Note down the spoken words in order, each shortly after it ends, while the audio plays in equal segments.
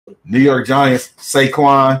New York Giants,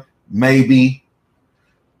 Saquon, maybe.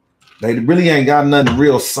 They really ain't got nothing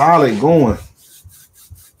real solid going.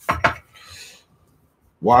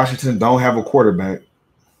 Washington don't have a quarterback,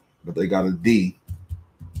 but they got a D.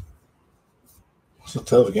 It's a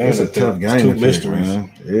tough game. It's a tough game. Two mysteries.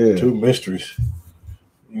 Man. Yeah. 2 mysteries.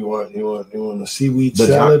 You want a seaweed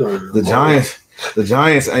salad or the Giants? The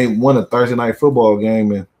Giants ain't won a Thursday night football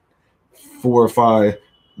game in 4 or 5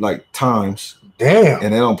 times. Damn.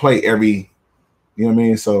 And they don't play every. You know what I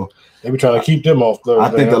mean? So they be trying to keep them off Thursday. I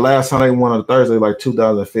think the last time they won on Thursday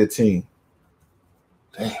 2015.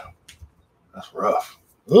 Damn, that's rough.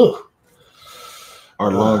 Ugh.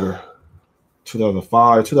 Or longer.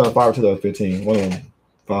 2005, 2015. One of them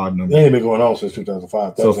 5 numbers. They ain't been going on since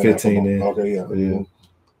 2005. So 15 then. Okay, yeah.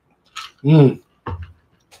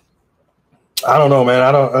 I don't know, man.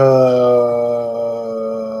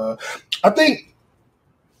 I think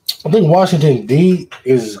Washington D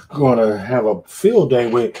is going to have a field day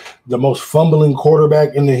with the most fumbling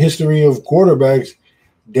quarterback in the history of quarterbacks,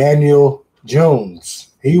 Daniel Jones.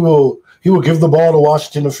 He will give the ball to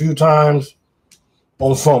Washington a few times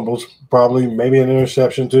on fumbles, probably maybe an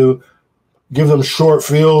interception too. Give them short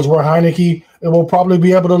fields where Heineke will probably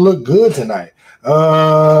be able to look good tonight.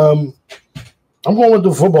 I'm going with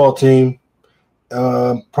the football team.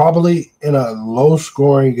 Probably in a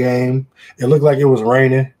low-scoring game. It looked like it was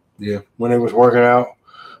raining. Yeah. When it was working out.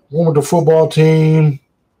 Going with the football team.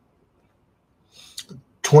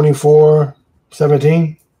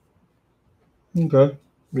 24-17. Okay.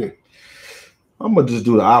 Yeah. I'm gonna just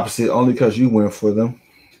do the opposite only because you went for them.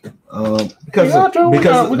 Because we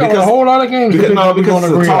got a whole lot of games. Because it's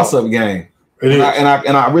a toss-up game. It is. And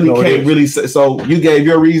I really can't really say. So you gave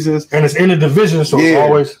your reasons, and it's in the division, so it's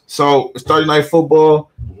always. So it's Thursday night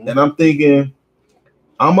football, and I'm thinking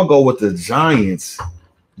I'm gonna go with the Giants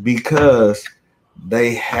because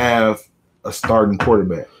they have a starting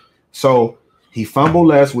quarterback. So he fumbled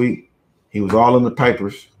last week. He was all in the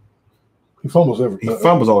papers. He fumbles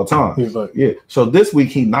all the time. Yeah. So this week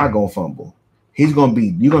he's not gonna fumble. You're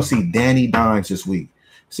gonna see Danny Dimes this week.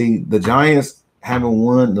 See, the Giants haven't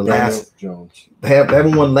won the last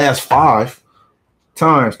last 5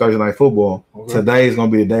 times Thursday night football. Okay. Today is gonna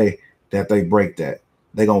be the day that they break that.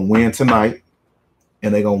 They're gonna win tonight,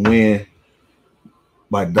 and they're gonna win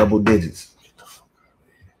by double digits.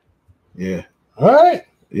 Yeah. All right.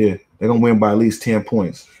 Yeah. They're gonna win by at least 10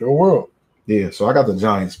 points. Sure will. Yeah. So I got the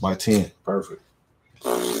Giants by 10. Perfect.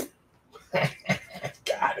 Got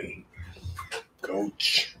him.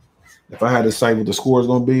 Coach. If I had to say what the score is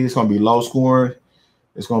going to be, it's going to be low scoring.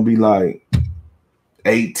 It's going to be like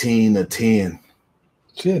 18-10.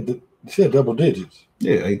 She had double digits.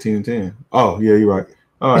 Yeah, 18-10. Oh, yeah, you're right.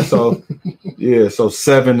 All right, so yeah, so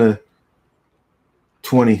 7-20.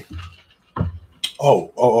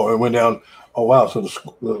 Oh, it went down. Oh, wow. So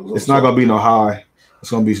it's not going to be no high.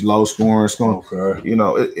 It's going to be low scoring. It's going to,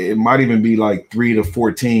 it might even be like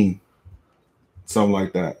 3-14, something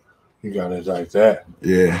like that. You got it like that.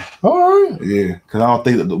 Yeah. All right. Yeah, because I don't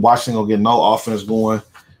think that the Washington will get no offense going.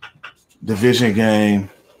 Division game.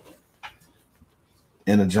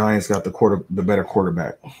 And the Giants got the better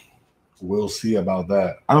quarterback. We'll see about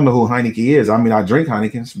that. I don't know who Heineke is. I mean, I drink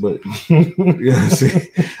Heinekens, but yeah, see,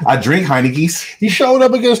 I drink Heinekes. He showed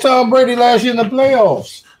up against Tom Brady last year in the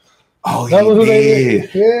playoffs. Oh, that was who they did.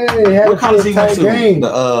 Yeah, he had what college he went to? Game.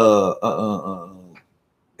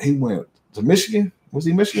 He went to Michigan. Was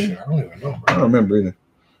he Michigan? I don't even know, bro. I don't remember either.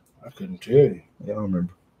 I couldn't tell you. Yeah, I don't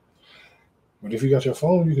remember. But if you got your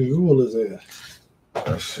phone, you can Google his ass.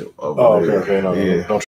 That shit over there. Okay. No, don't